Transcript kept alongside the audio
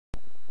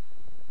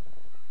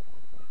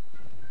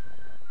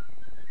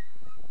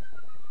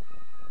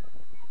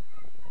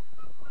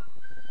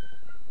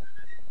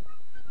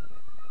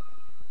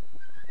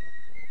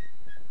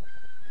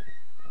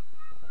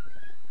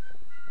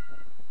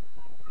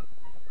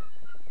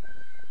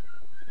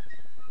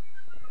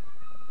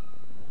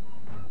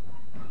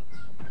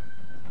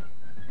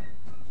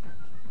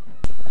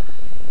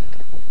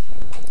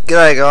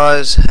G'day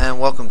guys,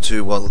 and welcome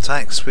to World of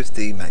Tanks with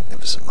the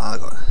Magnificent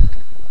Margon.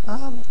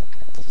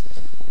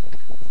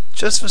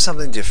 Just for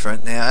something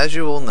different. Now, as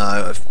you all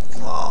know,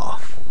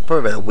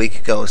 probably about a week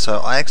ago or so,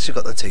 I actually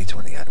got the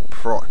T28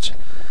 prot.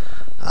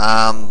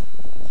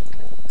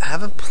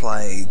 Haven't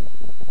played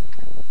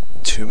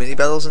too many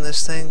battles in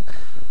this thing.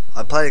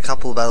 I played a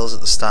couple of battles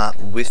at the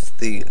start with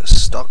the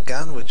stock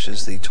gun, which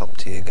is the top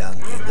tier gun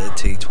in the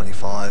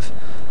T25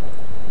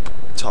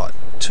 Type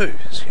 2,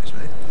 excuse me.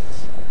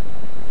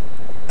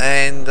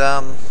 And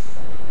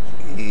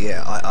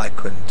yeah, I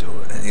couldn't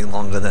do it any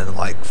longer than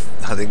like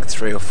I think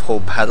 3 or 4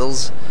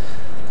 battles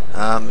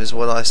is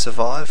what I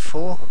survived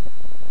for,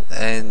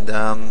 and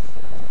yeah,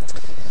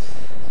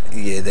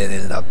 then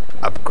ended up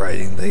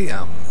upgrading the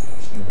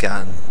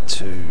gun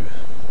to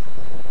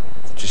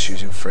just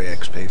using free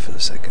XP for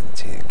the second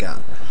tier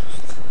gun.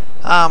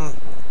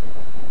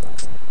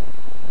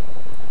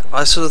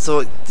 I sort of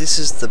thought this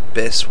is the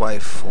best way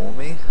for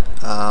me.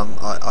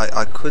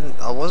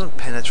 I wasn't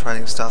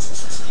penetrating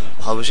stuff.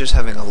 I was just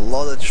having a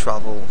lot of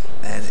trouble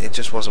and it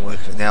just wasn't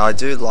working. Now I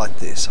do like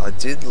this. I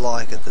did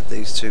like it that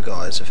these two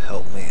guys have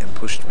helped me and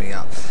pushed me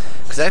up,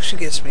 because it actually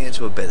gets me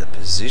into a better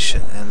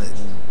position, and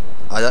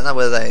I don't know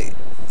whether they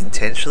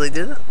intentionally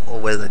did it or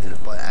whether they did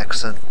it by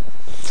accident.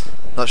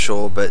 Not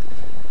sure, but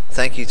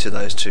thank you to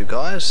those two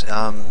guys.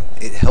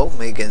 It helped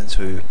me get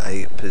into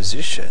a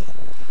position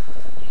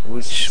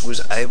which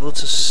was able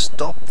to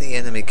stop the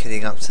enemy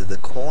getting up to the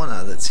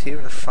corner that's here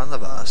in front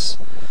of us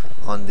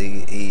on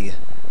the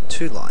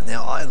E2 line.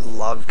 Now I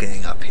love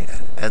getting up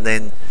here, and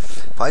then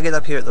if I get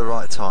up here at the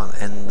right time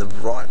and the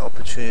right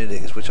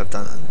opportunities, which I've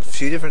done in a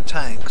few different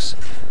tanks,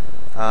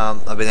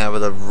 I've been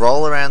able to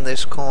roll around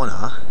this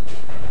corner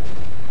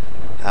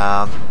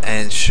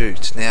and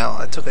shoot. Now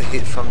I took a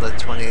hit from the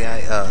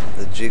 28,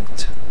 the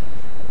jigged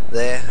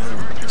there,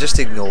 and just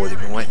ignored him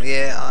and went,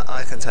 yeah,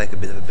 I can take a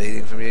bit of a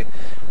beating from you.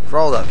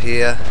 Rolled up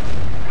here,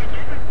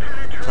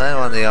 playing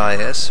on the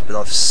IS, but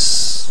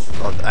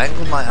I've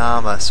angled my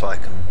armor so I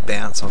can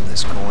bounce on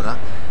this corner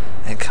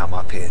and come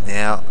up here.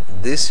 Now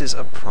this is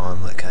a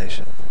prime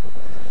location.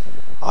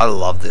 I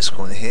love this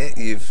corner here.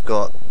 You've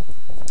got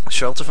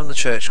shelter from the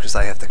church because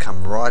they have to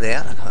come right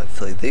out, and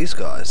hopefully these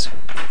guys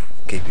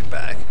keep you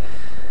back.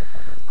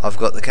 I've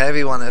got the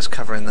KV-1S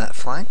covering that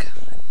flank,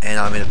 and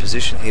I'm in a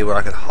position here where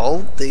I can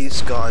hold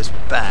these guys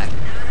back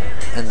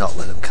and not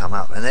let them come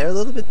up, and they're a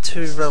little bit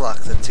too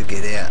reluctant to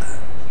get out.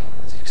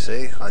 As you can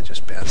see, I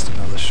just bounced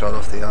another shot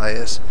off the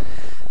IS.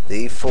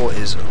 The E4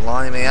 is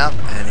lining me up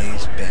and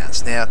he's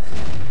bounced. Now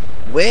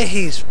where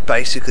he's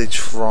basically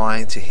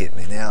trying to hit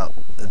me, now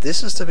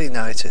this is to be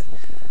noted,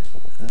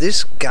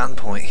 this gun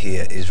point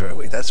here is very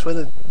weak. That's where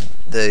the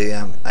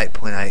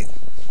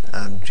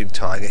 8.8 Jig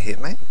Tiger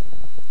hit me.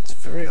 It's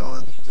very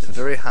odd,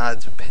 very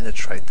hard to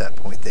penetrate that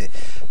point there,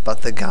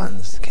 but the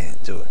guns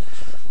can't do it.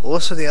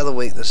 Also, the other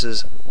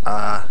weaknesses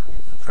are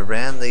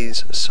around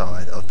these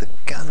side of the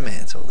gun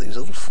mantle, these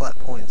little flat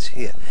points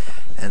here,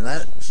 and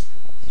that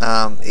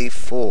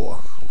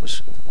E4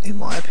 was, in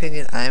my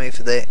opinion, aiming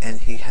for there, and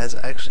he has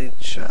actually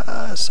just,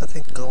 I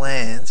think,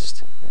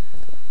 glanced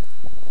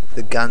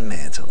the gun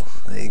mantle.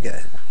 There you go.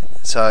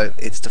 So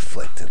it's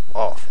deflected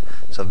off.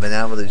 So I've been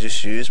able to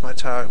just use my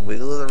turret,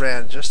 wiggle it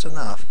around just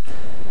enough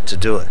to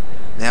do it.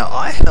 Now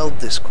I held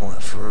this corner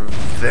for a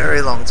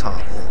very long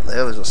time. Oh,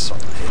 there was a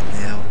solid hit.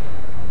 Now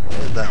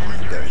where did that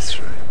one go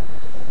through?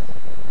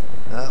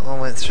 That one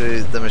went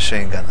through the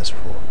machine gunner's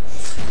port.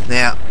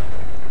 Now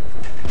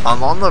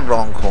I'm on the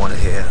wrong corner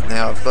here.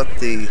 Now I've got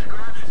the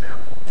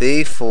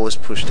E4's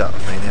pushed up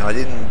with me. Now I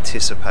didn't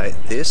anticipate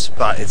this,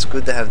 but it's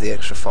good to have the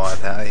extra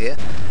firepower here.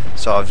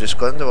 So I've just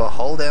got into a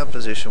hold down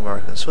position where I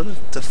can sort of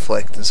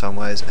deflect in some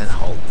ways and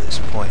hold this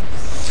point.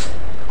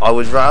 I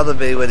would rather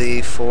be where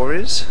the E4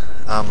 is,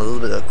 a little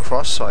bit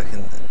across, so I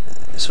can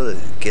sort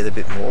of get a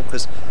bit more,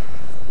 because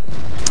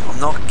I'm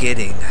not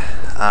getting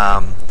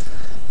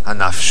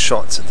enough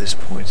shots at this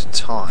point in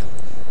time.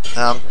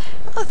 I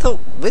thought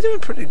we're doing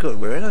pretty good.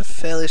 We're in a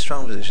fairly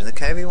strong position. The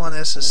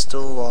KV-1S is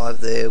still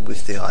alive there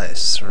with the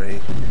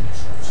IS-3.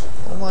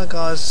 All my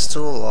guys are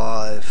still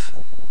alive.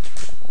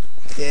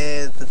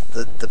 Yeah,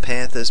 the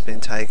Panther's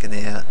been taken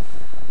out.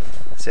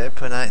 The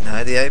 8.8,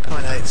 no, the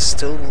 8.8 is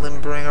still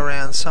limbering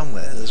around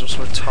somewhere. There's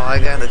also a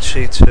Tiger and a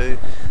Chi 2.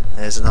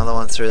 There's another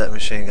one through that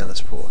machine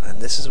gunner's port, and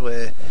this is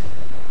where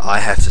I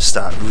have to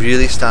start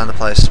really starting to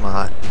play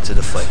smart to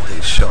deflect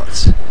these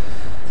shots.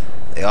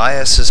 The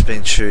IS has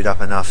been chewed up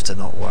enough to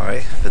not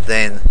worry, but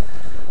then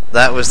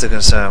that was the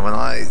concern. When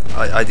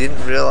I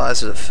didn't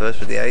realise it at first,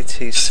 but the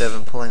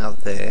AT7 pulling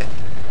up there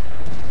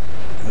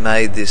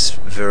made this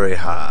very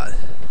hard.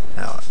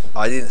 Now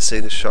I didn't see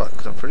the shot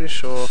because I'm pretty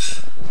sure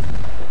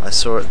I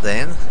saw it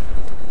then,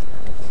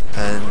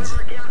 and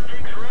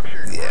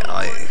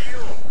yeah,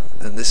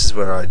 and this is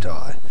where I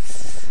die.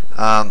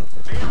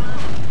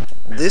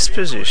 This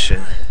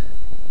position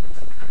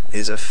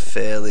is a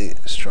fairly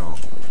strong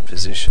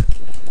position.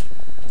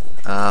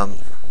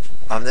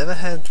 I've never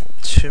had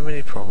too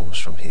many problems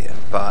from here,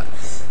 but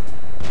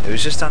it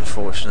was just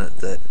unfortunate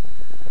that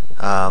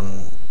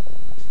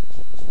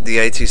the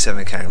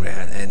AT7 came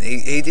around, and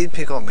he did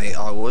pick on me.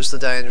 I was the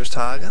dangerous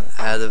target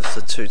out of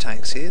the two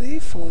tanks here. The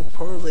E4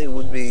 probably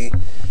would be,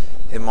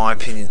 in my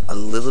opinion, a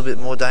little bit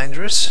more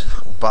dangerous,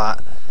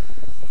 but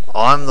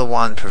I'm the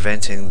one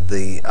preventing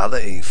the other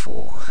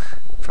E4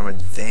 from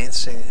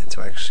advancing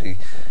to actually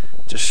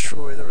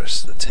destroy the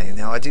rest of the team.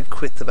 Now, I did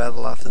quit the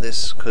battle after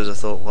this because I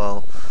thought,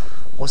 well,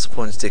 what's the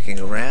point of sticking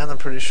around, I'm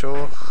pretty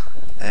sure.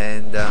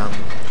 And I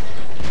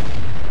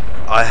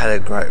had a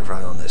great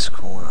run on this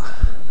corner.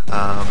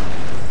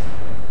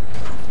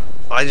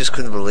 I just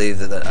couldn't believe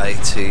that that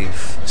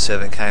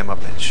AT7 came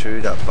up and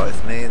chewed up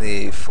both me and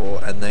the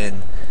E4, and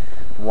then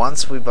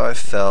once we both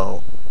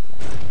fell,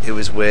 it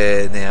was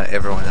where now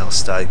everyone else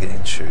started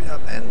getting chewed up,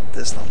 and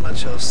there's not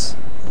much else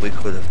we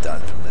could have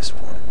done from this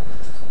point.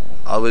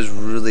 I was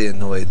really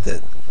annoyed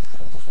that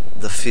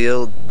the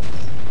field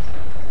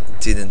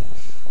didn't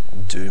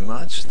do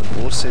much. The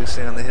ball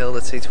sitting on the hill, the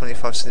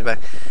T25 sitting back,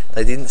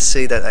 they didn't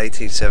see that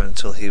AT7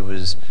 until he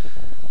was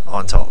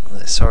on top.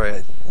 Sorry,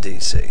 I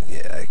DC'd.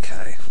 Yeah,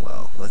 okay,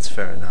 well, that's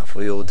fair enough.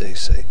 We all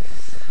DC.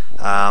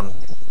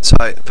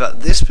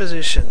 But this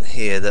position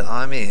here that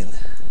I'm in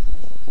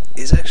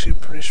is actually a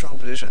pretty strong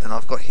position, and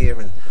I've got here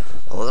in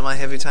a lot of my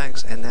heavy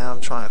tanks, and now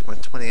I'm trying with my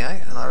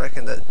 28, and I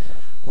reckon that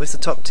with the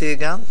top tier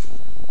gun,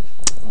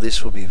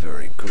 this will be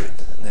very good.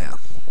 Now,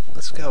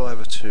 let's go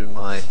over to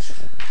my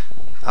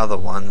other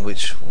one,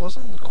 which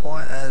wasn't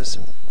quite as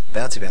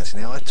bouncy.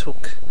 Now, I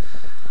think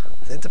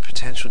the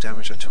potential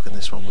damage I took in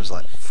this one was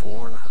like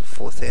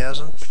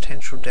 4,000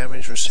 potential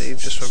damage received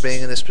just from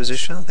being in this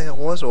position, I think it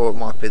was, or it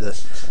might be the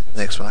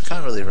next one, I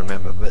can't really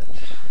remember, but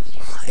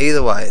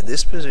either way,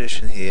 this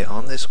position here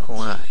on this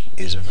corner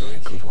is a very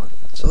good one.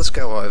 So let's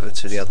go over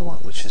to the other one,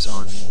 which is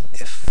on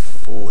F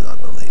forward, I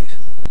believe.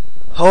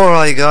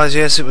 Alright guys,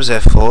 yes, it was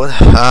F forward.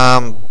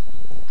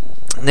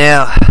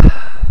 Now,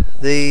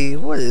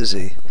 what is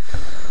he?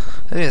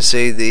 As you can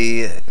see,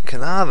 the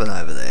Carnarvon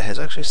over there has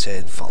actually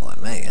said, follow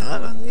me.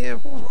 Yeah,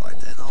 alright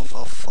then,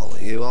 I'll follow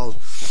you.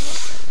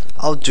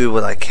 I'll do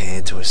what I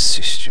can to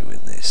assist you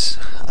in this.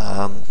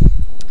 Now,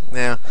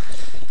 the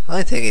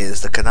only thing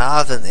is, the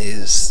Carnarvon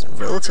is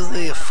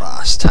relatively a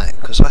fast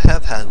tank, because I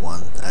have had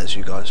one, as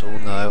you guys all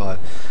know.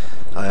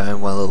 I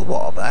owned one a little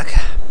while back.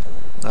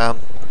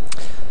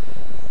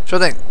 Sure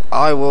thing,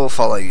 I will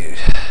follow you.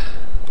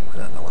 I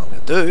don't know what I'm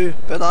going to do,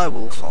 but I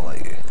will follow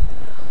you.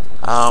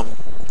 I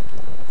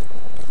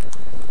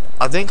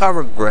think I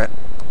regret,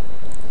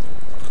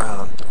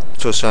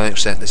 to a certain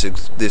extent,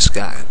 this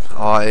game.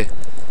 I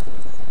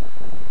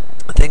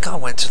think I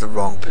went to the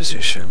wrong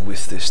position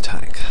with this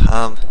tank.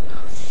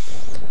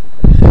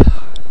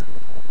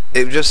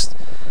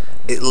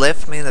 It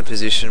left me in a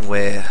position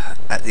where,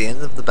 at the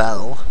end of the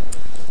battle,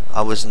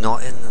 I was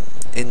not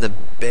in the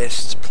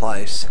best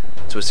place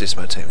to assist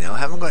my team. Now, I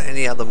haven't got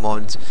any other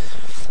mods,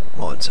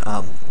 or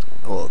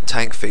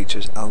tank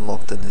features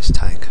unlocked in this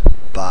tank,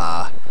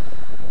 bar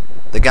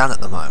the gun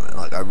at the moment.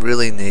 Like, I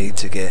really need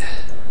to get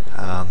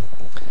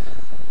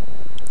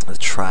the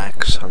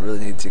tracks, I really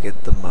need to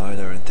get the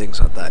motor and things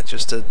like that,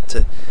 just to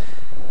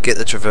get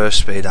the traverse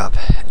speed up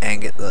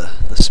and get the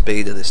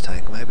speed of this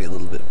tank maybe a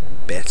little bit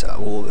better,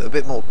 or a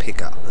bit more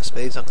pickup. The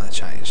speed's not going to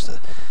change the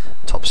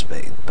top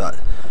speed,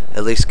 but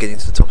at least getting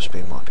to the top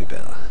speed might be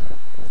better.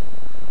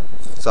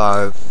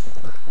 So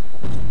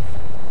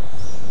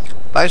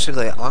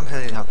basically, I'm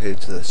heading up here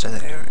to the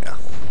center area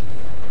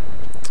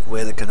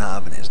where the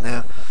Carnarvon is.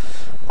 Now,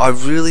 I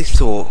really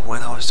thought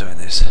when I was doing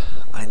this,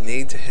 I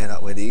need to head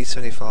up where the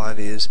E75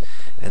 is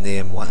and the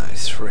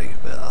M103,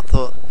 but I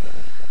thought,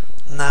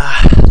 nah,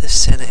 this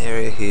center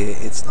area here,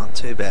 it's not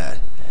too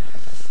bad.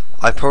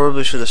 I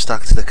probably should have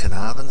stuck to the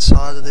Carnarvon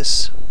side of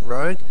this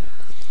road.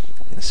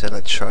 Instead,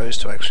 I chose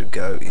to actually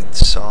go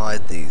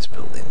inside these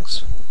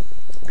buildings,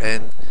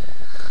 and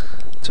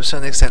to a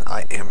certain extent,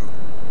 I am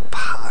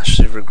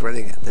partially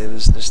regretting it. There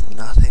was just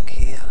nothing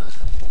here.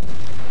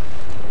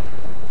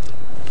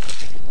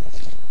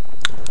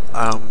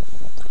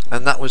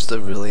 And that was the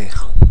really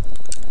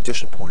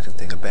disappointing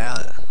thing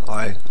about it.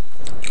 I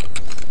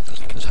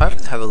was hoping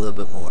to have a little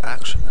bit more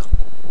action.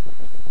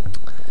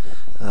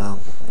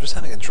 I'm just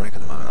having a drink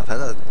at the moment. I've had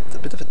a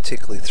bit of a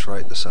tickly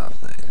throat this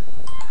afternoon.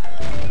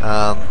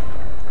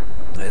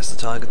 There's the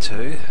Tiger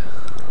 2.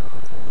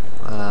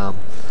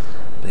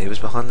 He was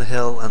behind the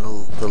hill, and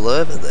the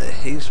lurver there,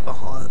 he's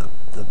behind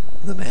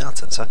the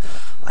mountain, so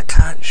I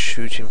can't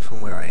shoot him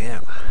from where I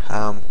am.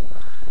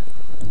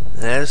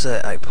 There's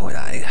a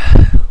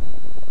 8.8.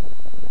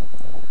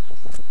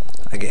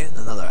 Again,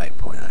 another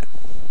 8.8.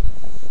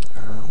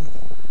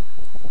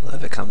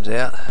 Lurver comes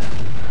out,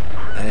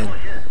 and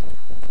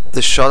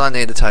the shot I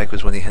need to take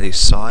was when he had his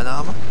side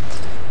armor,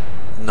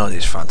 not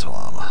his frontal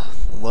armor.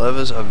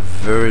 Lurvers are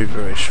very,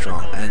 very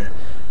strong, and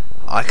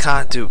I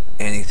can't do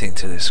anything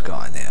to this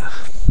guy now,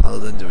 other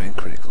than doing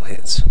critical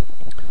hits.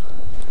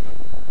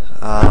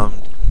 The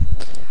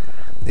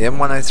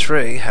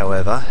M103,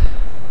 however,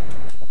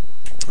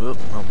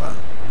 wrong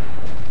button.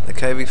 The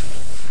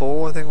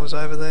KV4, I think, was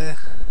over there.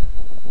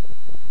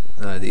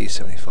 No, the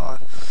E75.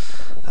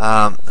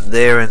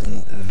 They're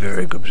in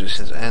very good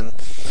positions, and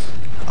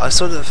I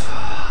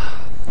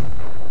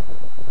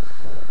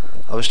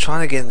was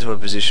trying to get into a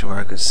position where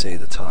I could see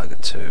the Tiger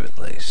 2 at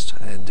least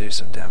and do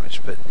some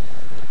damage, but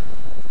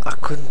I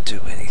couldn't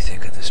do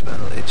anything in this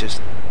battle. It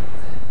just,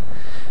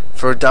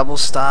 for a double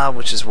star,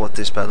 which is what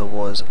this battle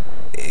was,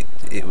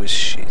 it was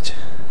shit.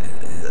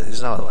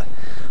 There's no other way.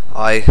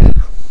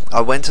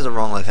 I went to the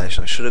wrong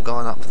location. I should have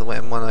gone up for the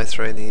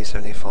M103 and the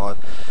E75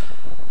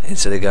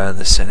 instead of going in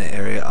the center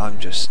area. I'm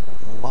just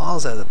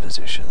miles out of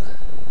position,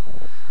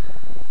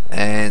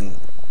 and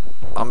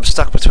I'm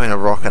stuck between a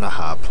rock and a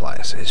hard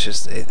place. It's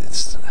just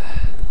it's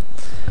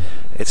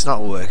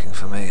not working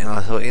for me. And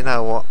I thought, you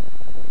know what,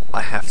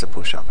 I have to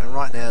push up. And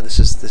right now, this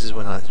is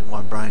when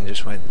my brain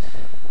just went,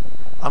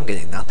 I'm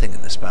getting nothing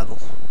in this battle.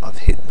 I've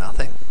hit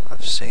nothing.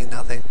 I've seen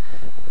nothing,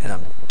 and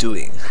I'm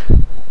doing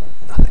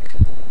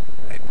nothing.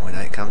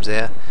 8.8 comes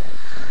out.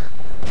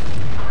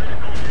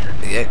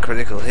 Yeah,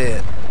 critical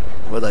hit.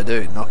 What do they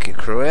do? Knock your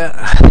crew out?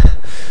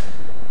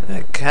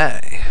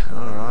 Okay.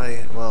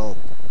 Alright. Well,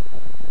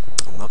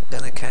 I'm not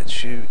going to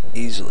catch you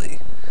easily,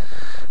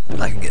 but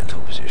I can get into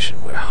a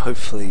position where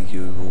hopefully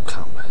you will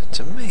come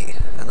to me,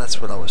 and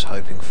that's what I was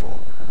hoping for.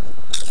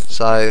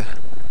 So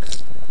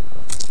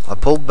I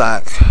pulled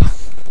back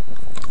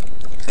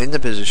in the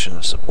position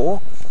of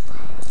support,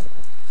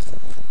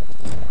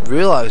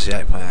 realised the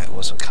 8.8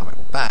 wasn't coming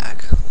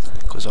back,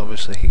 because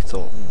obviously he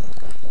thought,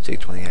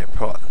 T28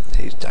 prot,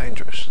 he's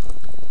dangerous,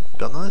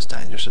 but not as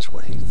dangerous as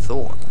what he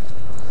thought.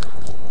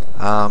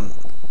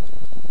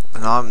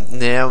 And I'm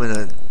now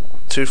in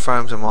 2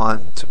 frames of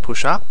mind to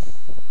push up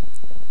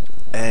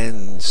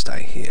and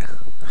stay here.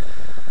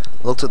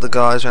 Looked at the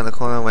guys around the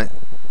corner and went,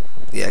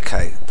 yeah,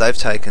 okay, they've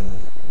taken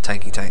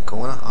tanky tank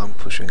corner, I'm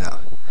pushing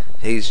up.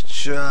 He's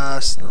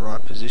just in the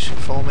right position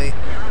for me,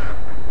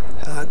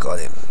 and I got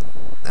him.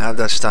 Now I've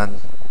just done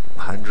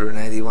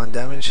 181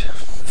 damage.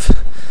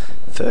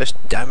 First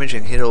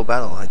damaging hit all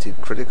battle. I did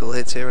critical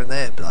hits here and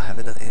there, but I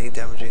haven't done any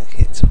damaging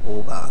hits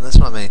all battle. And that's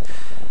what I mean.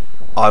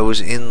 I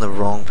was in the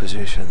wrong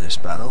position in this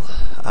battle.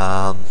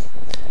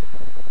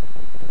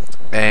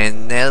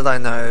 And now that I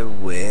know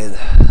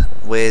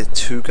where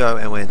to go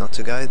and where not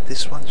to go,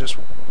 this one just,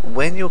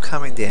 when you're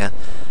coming down,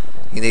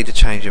 you need to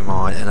change your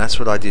mind, and that's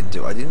what I didn't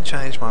do. I didn't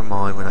change my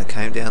mind when I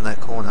came down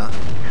that corner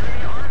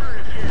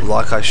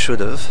like I should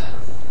have,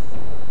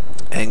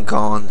 and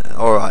gone,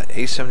 alright,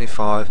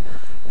 E75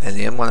 and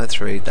the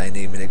M103, they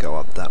need me to go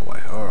up that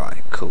way.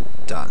 Alright, cool,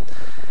 done.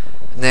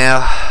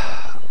 Now,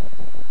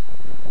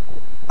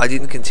 I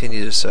didn't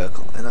continue to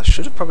circle, and I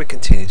should have probably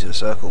continued to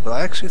circle, but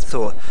I actually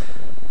thought,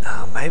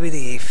 maybe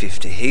the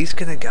E50, he's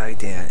going to go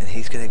down and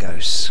he's going to go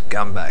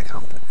scumbag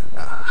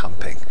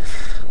humping.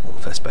 Well,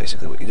 that's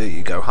basically what you do.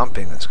 You go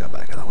humping and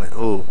scumbag. And I went,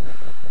 oh,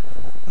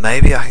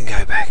 maybe I can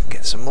go back and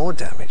get some more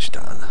damage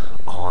done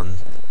on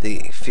the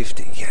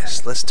E50.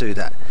 Yes, let's do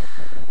that.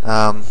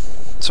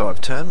 So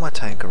I've turned my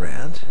tank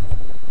around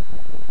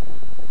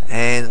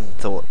and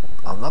thought,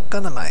 I'm not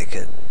going to make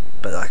it,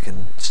 but I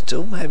can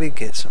still maybe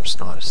get some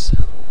snipes.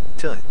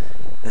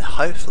 And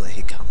hopefully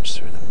he comes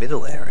through the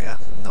middle area,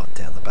 not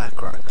down the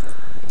back row.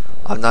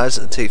 I've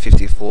noticed that the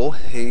T54,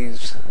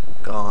 he's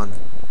gone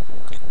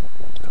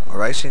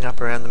racing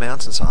up around the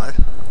mountainside,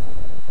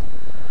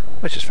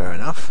 which is fair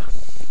enough.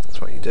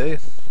 That's what you do.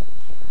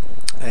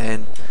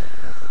 And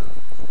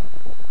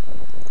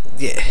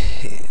yeah,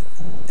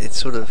 it's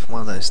sort of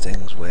one of those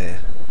things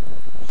where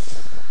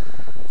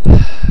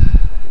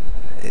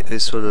it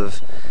was sort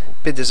of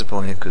a bit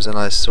disappointing, because then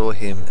I saw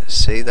him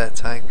see that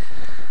tank,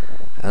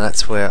 and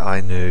that's where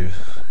I knew,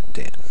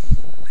 damn,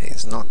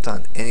 he's not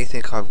done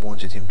anything I've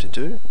wanted him to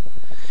do.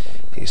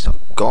 He's not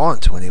gone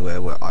to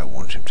anywhere where I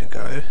want him to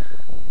go,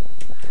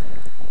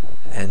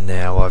 and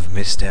now I've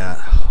missed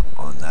out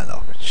on that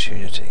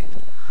opportunity,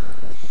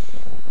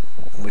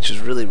 which is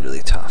really,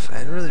 really tough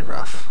and really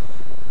rough.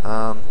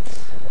 I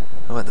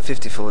went, the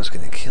 54 is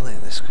going to kill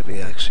him. This could be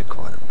actually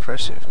quite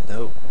impressive.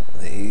 Nope,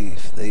 the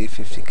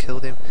E50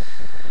 killed him.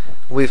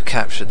 We've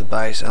captured the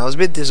base, and I was a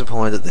bit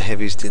disappointed that the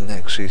heavies didn't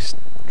actually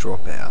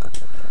drop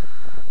out.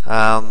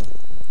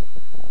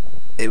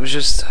 It was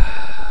just,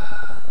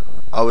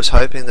 I was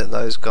hoping that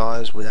those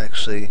guys would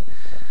actually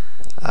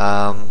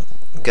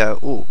go,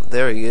 oh,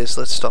 there he is,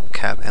 let's stop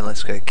cap and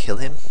let's go kill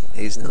him.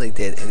 He's nearly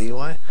dead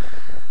anyway.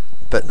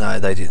 But no,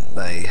 they didn't.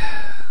 They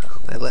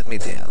let me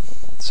down.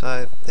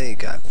 So there you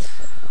go.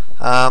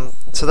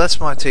 So that's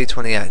my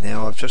T28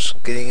 now. I'm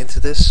just getting into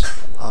this.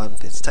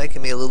 It's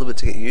taken me a little bit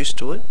to get used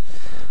to it.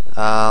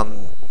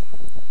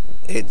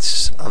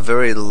 It's a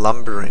very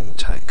lumbering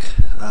tank.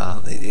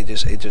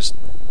 It just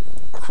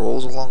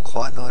crawls along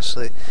quite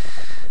nicely,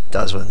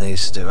 does what it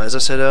needs to do. As I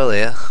said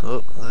earlier,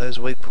 those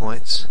weak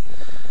points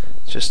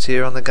just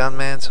here on the gun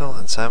mantle,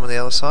 and same on the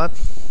other side.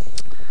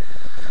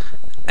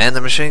 And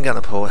the machine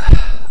gunner port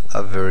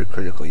are very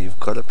critical. You've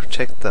got to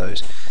protect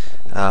those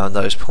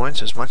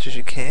points as much as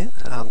you can.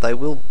 They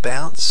will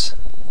bounce,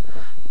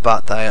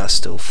 but they are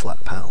still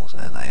flat panels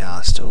and they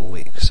are still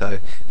weak. So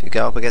if you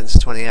go up against the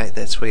 28,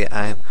 that's where you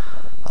aim.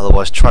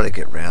 Otherwise, try to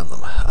get round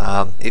them.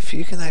 If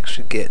you can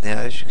actually get, now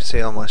as you can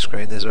see on my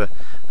screen, there's a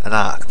an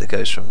arc that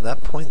goes from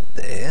that point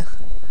there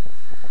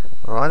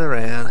right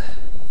around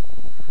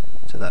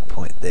to that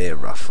point there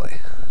roughly.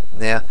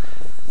 Now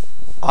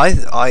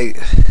I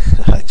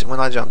when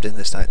I jumped in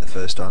this tank the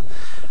first time,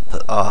 I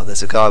thought, oh,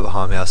 there's a guy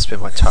behind me, I'll spin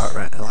my turret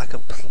around, and I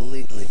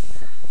completely,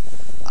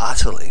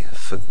 utterly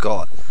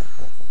forgot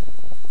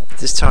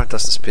this turret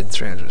doesn't spin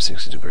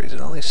 360 degrees,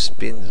 it only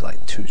spins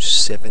like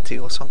 270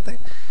 or something,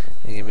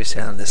 and you miss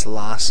out on this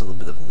last little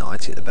bit of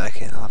 90 at the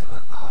back end. I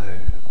thought, oh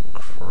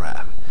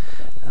crap,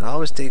 and I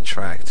was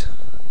detracked.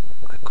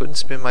 I couldn't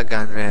spin my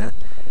gun around,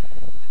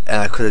 and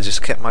I could have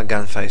just kept my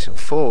gun facing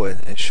forward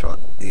and shot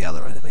the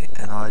other enemy,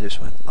 and I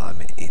just went, I'm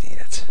an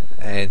idiot.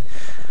 And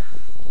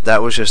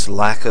that was just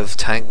lack of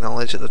tank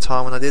knowledge at the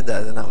time when I did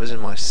that, and that was in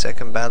my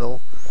second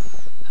battle,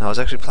 and I was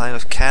actually playing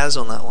with Kaz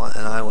on that one,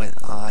 and I went,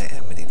 I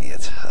am an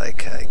idiot.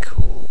 Okay,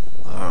 cool,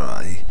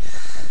 alrighty,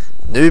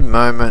 noob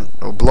moment,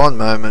 or blonde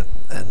moment,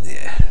 and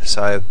yeah,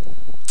 so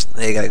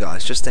there you go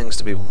guys, just things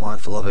to be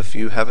mindful of if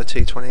you have a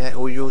T28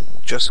 or you're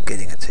just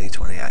getting a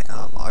T28.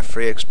 I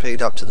free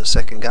XP'd up to the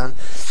second gun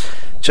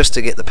just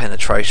to get the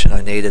penetration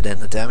I needed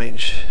and the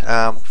damage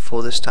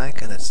for this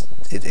tank, and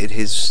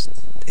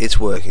it's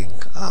working.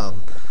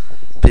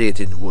 Pity it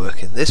didn't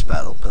work in this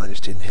battle, but I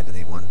just didn't have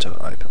anyone to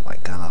open my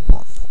gun up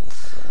on.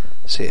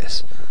 So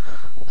yes,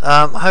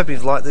 I hope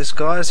you've liked this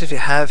guys. If you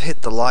have,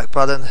 hit the like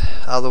button,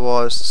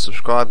 otherwise the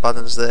subscribe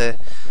button's there,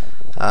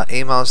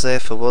 emails there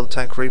for World of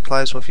Tank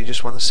replays, or if you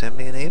just want to send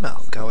me an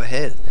email, go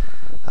ahead.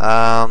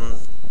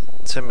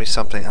 Send me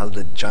something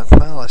other than junk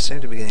mail. I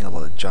seem to be getting a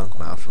lot of junk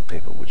mail from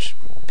people, which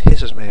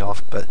pisses me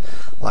off, but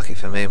lucky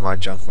for me my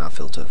junk mail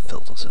filter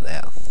filters it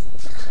out.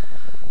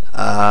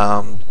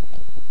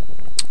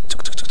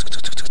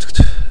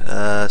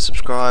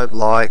 Subscribe,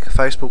 like,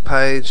 Facebook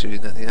page, you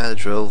know the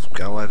drill,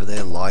 go over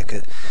there, like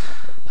it.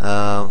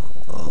 What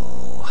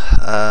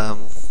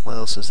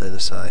else is there to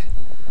say?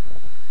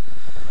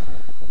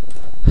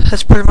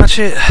 That's pretty much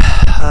it.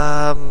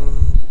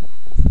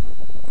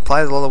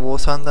 Played a lot of War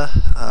Thunder,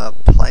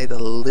 played a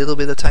little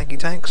bit of Tanky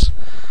Tanks.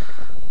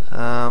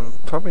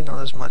 Probably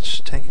not as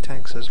much Tanky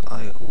Tanks as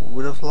I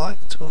would have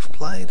liked to have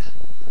played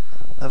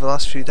over the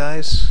last few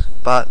days,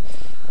 but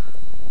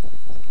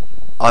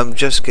I'm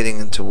just getting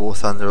into War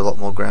Thunder, a lot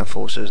more ground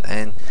forces,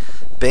 and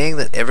being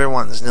that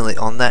everyone's nearly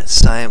on that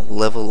same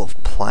level of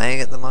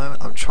playing at the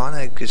moment, I'm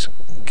trying to just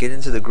get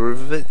into the groove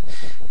of it,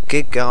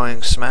 get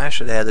going, smash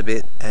it out a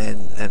bit,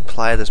 and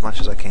play it as much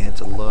as I can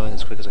to learn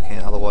as quick as I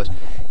can. Otherwise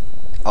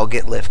I'll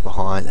get left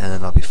behind and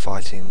then I'll be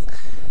fighting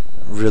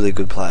really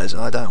good players,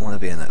 and I don't want to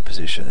be in that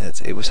position.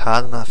 It was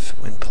hard enough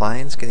in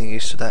planes, getting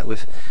used to that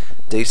with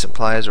decent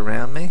players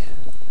around me,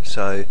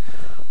 so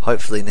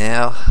hopefully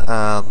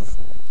now,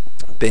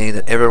 being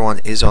that everyone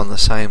is on the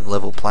same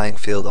level playing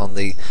field on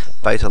the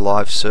beta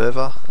live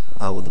server,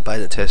 or the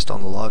beta test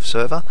on the live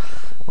server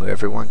where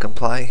everyone can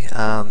play,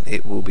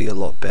 it will be a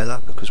lot better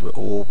because we're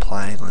all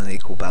playing on an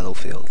equal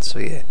battlefield. So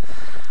yeah,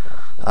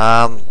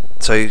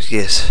 so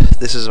yes,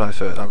 this is my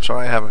first. I'm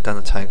sorry I haven't done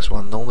the tanks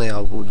one. Normally I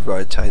would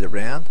rotate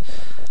around,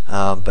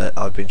 but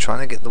I've been trying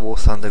to get the War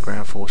Thunder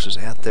ground forces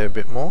out there a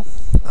bit more,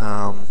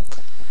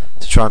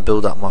 to try and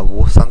build up my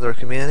War Thunder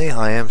community.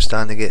 I am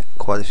starting to get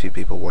quite a few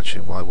people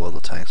watching my World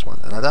of Tanks one,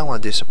 and I don't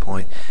want to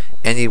disappoint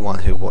anyone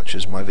who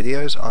watches my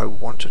videos. I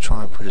want to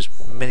try and put as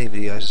many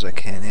videos as I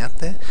can out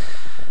there.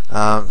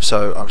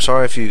 So I'm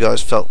sorry if you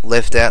guys felt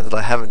left out that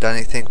I haven't done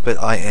anything, but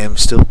I am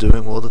still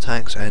doing World of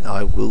Tanks, and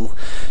I will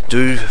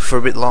do for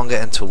a bit longer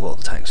until World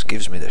of Tanks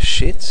gives me the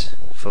shit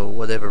for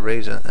whatever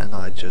reason, and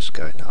I just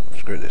go, no,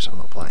 screw this, I'm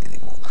not playing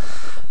anymore.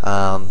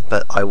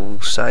 But I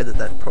will say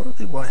that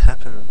probably won't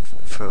happen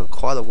for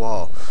quite a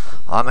while.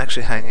 I'm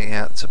actually hanging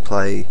out to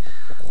play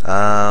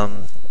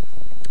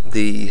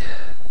the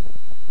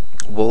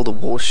World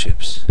of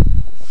Warships,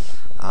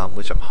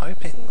 which I'm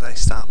hoping they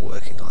start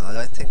working on. I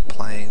don't think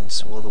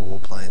planes, World of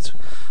Warplanes,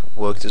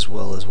 worked as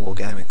well as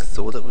Wargaming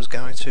thought it was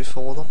going to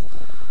for them.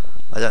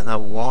 I don't know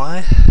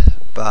why,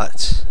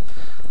 but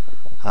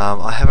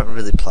I haven't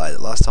really played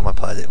it. Last time I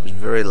played it, it was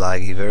very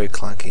laggy, very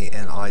clunky,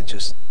 and I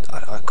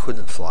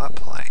couldn't fly a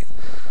plane.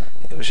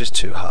 It was just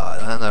too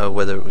hard. I don't know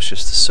whether it was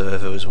just the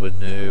servers were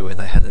new and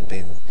they hadn't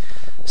been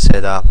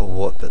set up or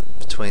what, but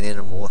between it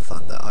and War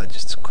Thunder, I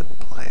just couldn't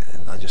play it,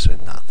 and I just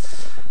went, nah,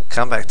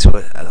 come back to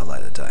it at a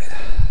later date.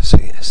 So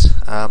yes,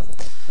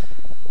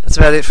 that's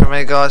about it from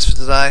me guys for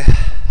today.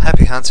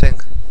 Happy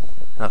hunting,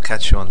 and I'll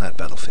catch you on that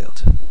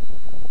battlefield.